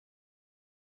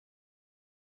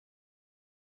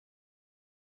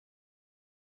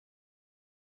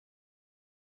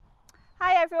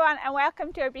Hi everyone and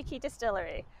welcome to Arbikie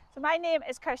Distillery. So my name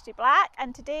is Kirsty Black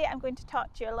and today I'm going to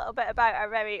talk to you a little bit about our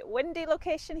very windy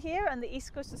location here on the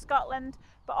east coast of Scotland,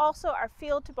 but also our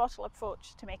field to bottle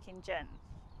approach to making gin.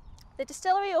 The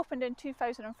distillery opened in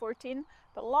 2014,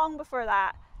 but long before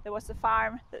that there was the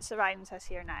farm that surrounds us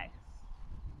here now.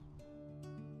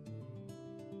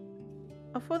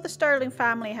 Although the Stirling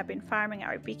family have been farming at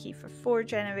Arbikie for 4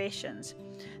 generations,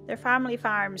 their family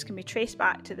farms can be traced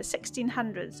back to the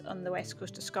 1600s on the west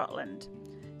coast of Scotland,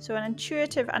 so an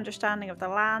intuitive understanding of the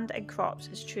land and crops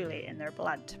is truly in their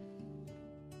blood.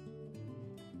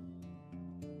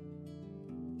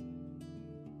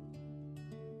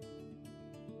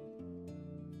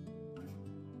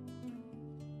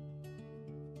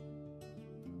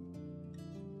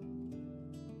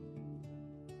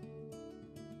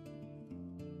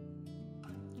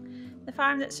 The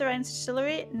farm that surrounds the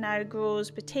distillery now grows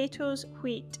potatoes,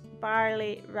 wheat,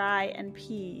 barley, rye and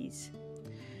peas.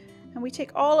 And we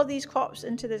take all of these crops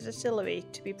into the distillery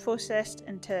to be processed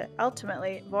into,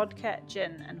 ultimately, vodka,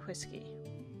 gin and whisky.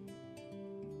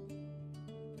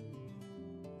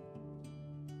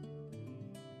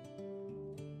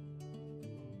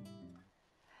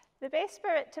 The base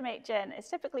spirit to make gin is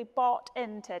typically bought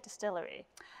into a distillery.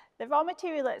 The raw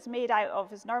material that it's made out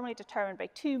of is normally determined by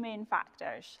 2 main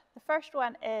factors. The first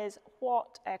one is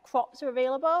what crops are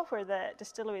available where the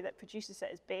distillery that produces it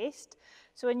is based.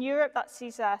 So in Europe that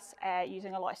sees us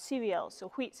using a lot of cereals,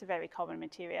 so wheat's a very common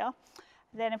material.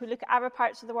 Then if we look at other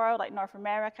parts of the world like North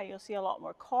America, you'll see a lot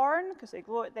more corn because they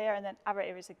grow it there, and then other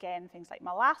areas again, things like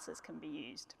molasses can be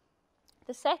used.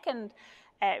 The second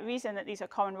reason that these are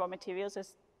common raw materials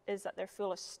is that they're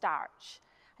full of starch.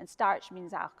 And starch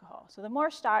means alcohol. So the more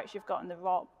starch you've got in the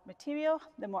raw material,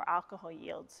 the more alcohol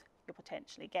yields you'll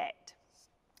potentially get.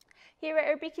 Here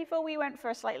at Arbikie, we went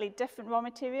for a slightly different raw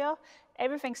material.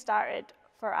 Everything started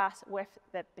for us with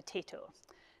the potato.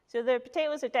 So the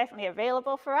potatoes are definitely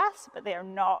available for us, but they are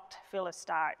not full of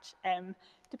starch.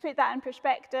 To put that in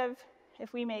perspective,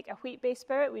 if we make a wheat-based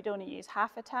spirit, we'd only use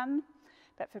half a tonne,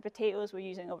 but for potatoes, we're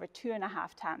using over 2.5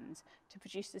 tonnes to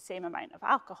produce the same amount of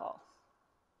alcohol.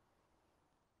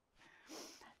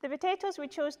 The potatoes we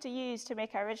chose to use to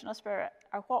make our original spirit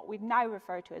are what we now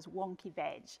refer to as wonky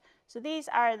veg. So these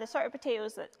are the sort of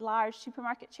potatoes that large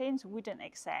supermarket chains wouldn't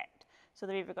accept. So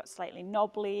they've either got slightly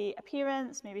knobbly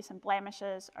appearance, maybe some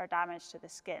blemishes or damage to the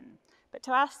skin. But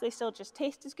to us, they still just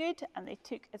taste as good and they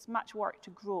took as much work to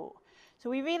grow.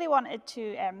 So we really wanted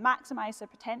to maximise their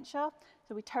potential,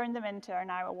 so we turned them into our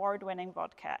now award-winning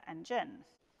vodka and gin.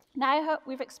 Now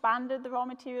we've expanded the raw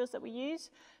materials that we use,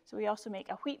 so we also make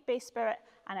a wheat-based spirit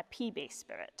and a pea-based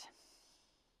spirit.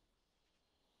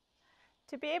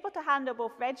 To be able to handle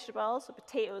both vegetables, so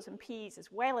potatoes and peas,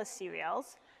 as well as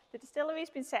cereals, the distillery's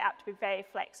been set up to be very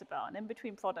flexible, and in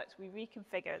between products we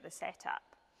reconfigure the setup.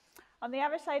 On the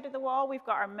other side of the wall we've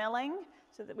got our milling,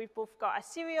 so that we've both got a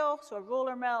cereal, so a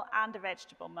roller mill, and a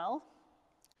vegetable mill.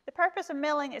 The purpose of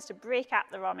milling is to break up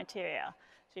the raw material.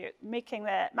 So you're making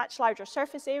the much larger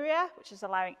surface area, which is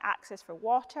allowing access for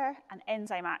water and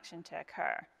enzyme action to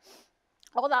occur.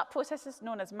 All that process is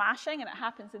known as mashing, and it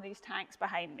happens in these tanks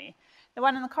behind me. The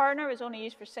one in the corner is only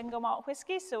used for single malt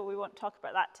whisky, so we won't talk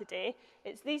about that today.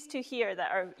 It's these two here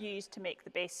that are used to make the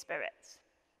base spirits.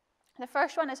 The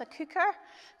first one is a cooker.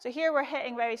 So here we're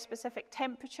hitting very specific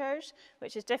temperatures,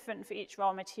 which is different for each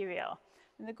raw material.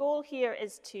 And the goal here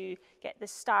is to get the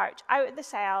starch out of the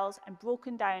cells and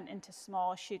broken down into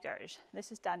small sugars.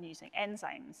 This is done using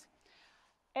enzymes.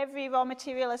 Every raw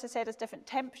material, as I said, has different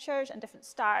temperatures and different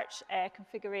starch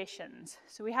configurations.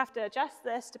 So we have to adjust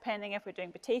this depending if we're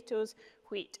doing potatoes,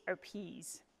 wheat, or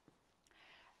peas.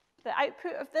 The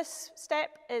output of this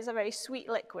step is a very sweet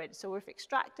liquid. So we've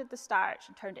extracted the starch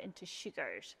and turned it into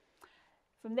sugars.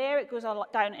 From there, it goes all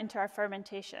down into our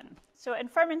fermentation. So in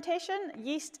fermentation,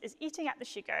 yeast is eating up the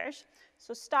sugars.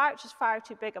 So starch is far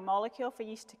too big a molecule for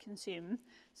yeast to consume.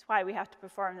 That's why we have to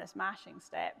perform this mashing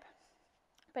step.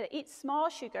 But it eats small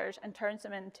sugars and turns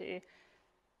them into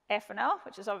ethanol,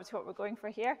 which is obviously what we're going for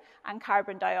here, and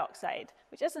carbon dioxide,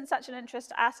 which isn't such an interest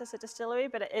to us as a distillery,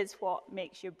 but it is what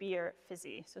makes your beer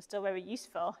fizzy. So still very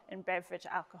useful in beverage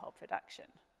alcohol production.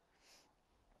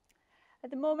 At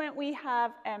the moment, we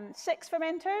have 6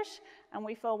 fermenters, and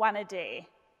we fill 1 a day.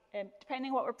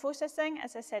 Depending on what we're processing,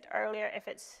 as I said earlier, if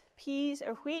it's peas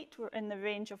or wheat, we're in the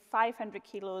range of 500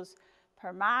 kilos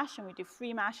per mash, and we do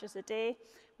 3 mashes a day.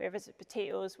 Whereas it's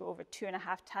potatoes, we're over 2.5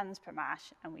 tons per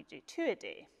mash, and we do 2 a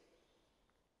day.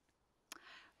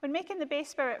 When making the base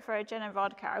spirit for a gin and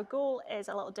vodka, our goal is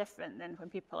a little different than when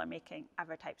people are making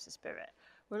other types of spirit.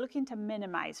 We're looking to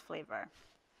minimize flavor.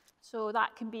 So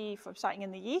that can be from starting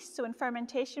in the yeast. So in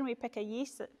fermentation, we pick a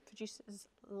yeast that produces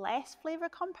less flavour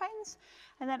compounds,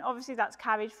 and then obviously that's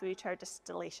carried through to our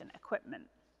distillation equipment.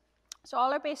 So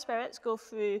all our base spirits go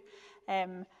through,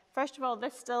 first of all,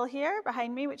 this still here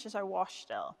behind me, which is our wash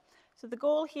still. So the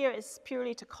goal here is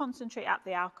purely to concentrate up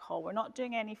the alcohol. We're not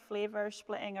doing any flavour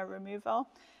splitting or removal.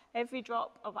 Every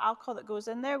drop of alcohol that goes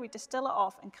in there, we distill it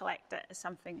off and collect it as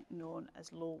something known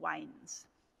as low wines.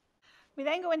 We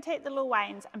then go and take the low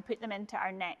wines and put them into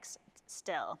our next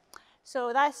still.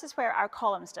 So this is where our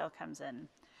column still comes in.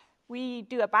 We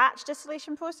do a batch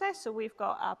distillation process, so we've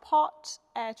got a pot,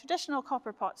 a traditional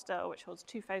copper pot still, which holds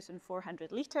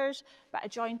 2,400 litres, but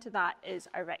adjoined to that is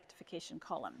our rectification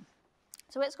column.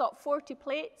 So it's got 40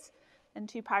 plates and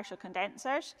 2 partial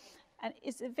condensers, and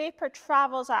as the vapour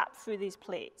travels up through these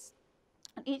plates,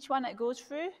 and each one it goes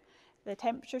through, the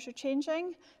temperatures are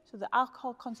changing, so the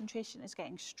alcohol concentration is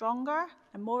getting stronger,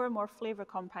 and more flavour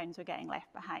compounds are getting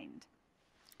left behind.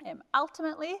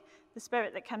 Ultimately, the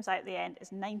spirit that comes out the end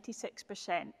is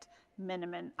 96%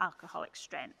 minimum alcoholic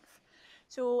strength.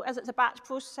 So as it's a batch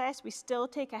process, we still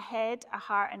take a head, a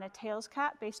heart and a tails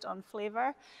cut based on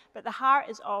flavour, but the heart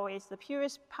is always the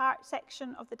purest part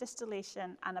section of the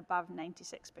distillation and above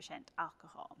 96%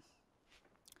 alcohol.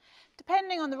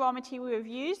 Depending on the raw material we've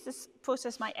used, this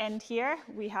process might end here.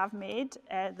 We have made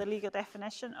the legal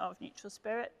definition of neutral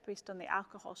spirit based on the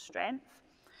alcohol strength.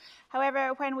 However,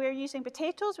 when we're using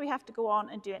potatoes, we have to go on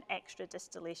and do an extra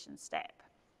distillation step.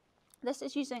 This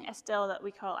is using a still that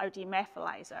we call our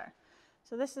demethylizer.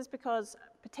 So this is because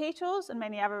potatoes and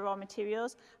many other raw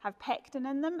materials have pectin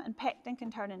in them, and pectin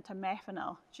can turn into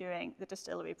methanol during the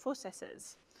distillery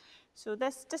processes. So the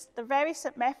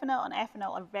methanol and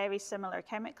ethanol are very similar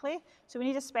chemically, so we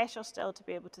need a special still to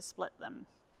be able to split them.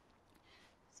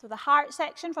 So the heart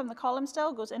section from the column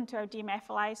still goes into our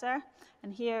demethylizer,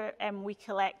 and here we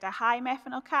collect a high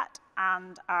methanol cut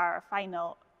and our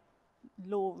final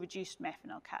low reduced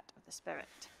methanol cut of the spirit.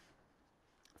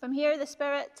 From here, the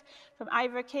spirit from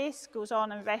either case goes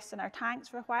on and rests in our tanks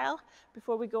for a while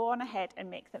before we go on ahead and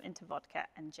make them into vodka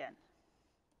and gin.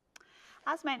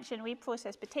 As mentioned, we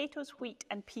process potatoes, wheat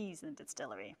and peas in the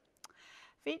distillery.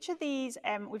 For each of these,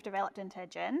 we've developed into a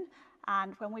gin,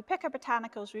 and when we pick our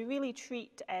botanicals, we really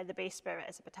treat the base spirit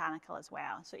as a botanical as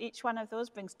well. So each one of those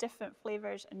brings different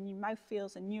flavours and new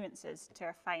mouthfeels and nuances to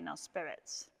our final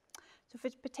spirits. So for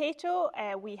potato,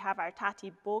 we have our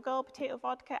Tati Bogle potato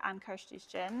vodka and Kirsty's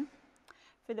gin.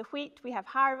 For the wheat, we have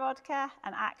Har vodka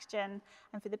and Axe gin.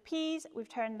 And for the peas, we've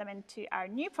turned them into our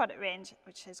new product range,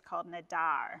 which is called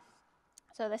Nadar.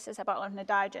 So this is a bottle of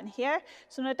Nadar Gin here.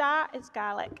 So Nadar is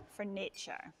Gaelic for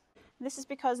nature. And this is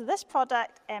because this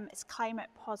product is climate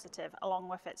positive along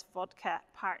with its vodka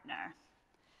partner.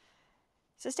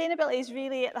 Sustainability is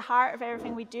really at the heart of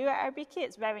everything we do at Arbikie.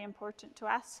 It's very important to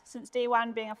us. Since day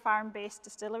one, being a farm-based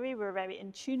distillery, we're very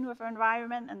in tune with our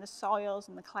environment and the soils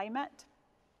and the climate.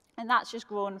 And that's just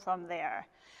grown from there.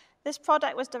 This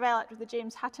product was developed with the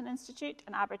James Hutton Institute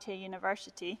and Arbikie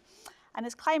University and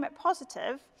is climate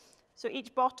positive. So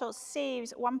each bottle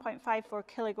saves 1.54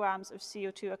 kilograms of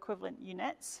CO2 equivalent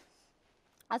units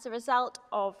as a result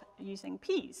of using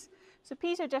peas. So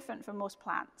peas are different from most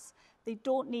plants. They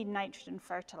don't need nitrogen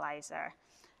fertilizer.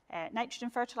 Nitrogen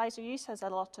fertilizer use has a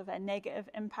lot of negative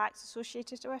impacts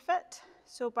associated with it.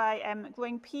 So by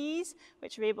growing peas,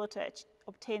 which are able to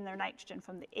obtain their nitrogen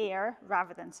from the air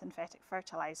rather than synthetic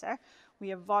fertilizer,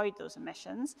 we avoid those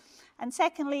emissions. And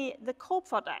secondly, the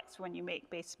co-products when you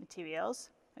make base materials,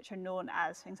 which are known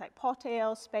as things like pot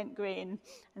ale, spent grain,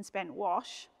 and spent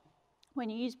wash.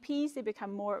 When you use peas, they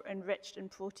become more enriched in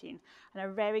protein and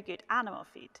are very good animal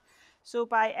feed. So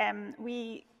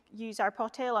we use our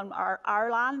pot ale on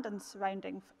our land and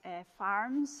surrounding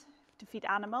farms to feed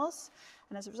animals.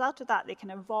 And as a result of that, they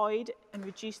can avoid and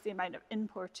reduce the amount of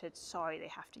imported soy they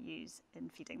have to use in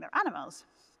feeding their animals.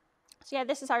 So yeah,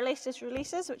 this is our latest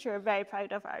releases, which we're very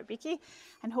proud of at Arbikie,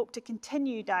 and hope to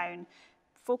continue down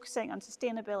focusing on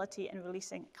sustainability and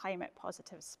releasing climate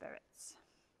positive spirits.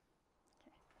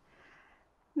 Okay.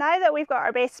 Now that we've got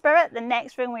our base spirit, the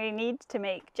next thing we need to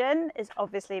make gin is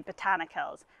obviously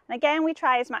botanicals. And again, we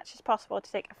try as much as possible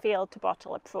to take a field to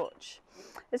bottle approach.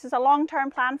 This is a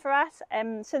long-term plan for us.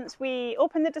 Since we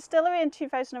opened the distillery in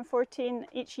 2014,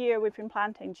 each year we've been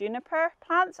planting juniper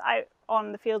plants out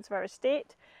on the fields of our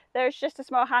estate. There's just a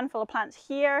small handful of plants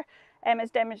here as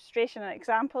demonstration and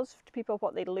examples to people of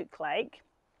what they look like.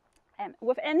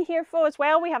 Within here though as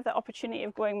well, we have the opportunity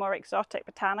of growing more exotic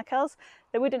botanicals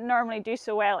that wouldn't normally do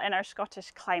so well in our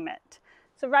Scottish climate.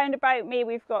 So round about me,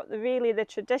 we've got really the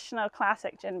traditional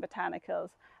classic gin botanicals.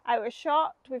 Out of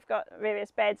shot, we've got various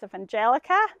beds of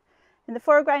Angelica. In the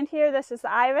foreground here, this is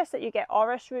the iris that you get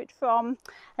orris root from.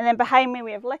 And then behind me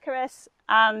we have licorice,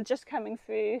 and just coming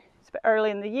through, it's a bit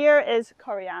early in the year, is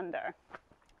coriander.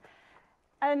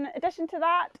 In addition to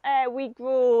that, we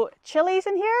grow chilies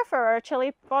in here for our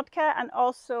chili vodka, and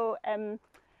also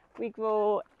we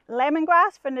grow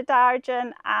lemongrass for Nadar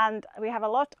Gin, and we have a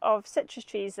lot of citrus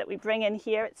trees that we bring in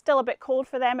here. It's still a bit cold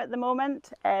for them at the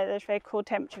moment. There's very cold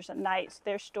temperatures at night, so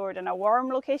they're stored in a warm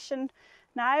location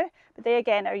now, but they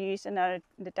again are used in our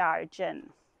Nadar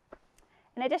Gin.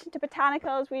 In addition to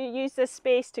botanicals, we use this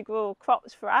space to grow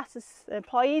crops for us as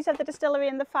employees of the distillery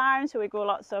and the farm, so we grow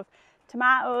lots of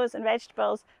tomatoes and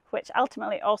vegetables, which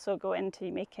ultimately also go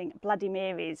into making Bloody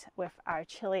Marys with our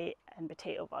chili and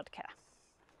potato vodka.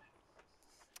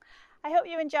 I hope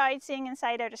you enjoyed seeing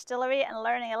inside our distillery and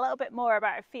learning a little bit more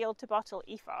about our field to bottle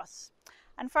ethos.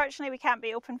 Unfortunately, we can't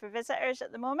be open for visitors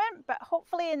at the moment, but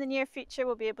hopefully in the near future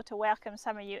we'll be able to welcome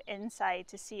some of you inside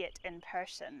to see it in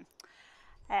person.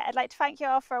 I'd like to thank you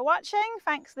all for watching.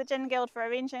 Thanks to the Gin Guild for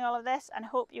arranging all of this, and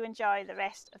hope you enjoy the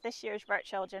rest of this year's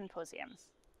virtual Ginposium.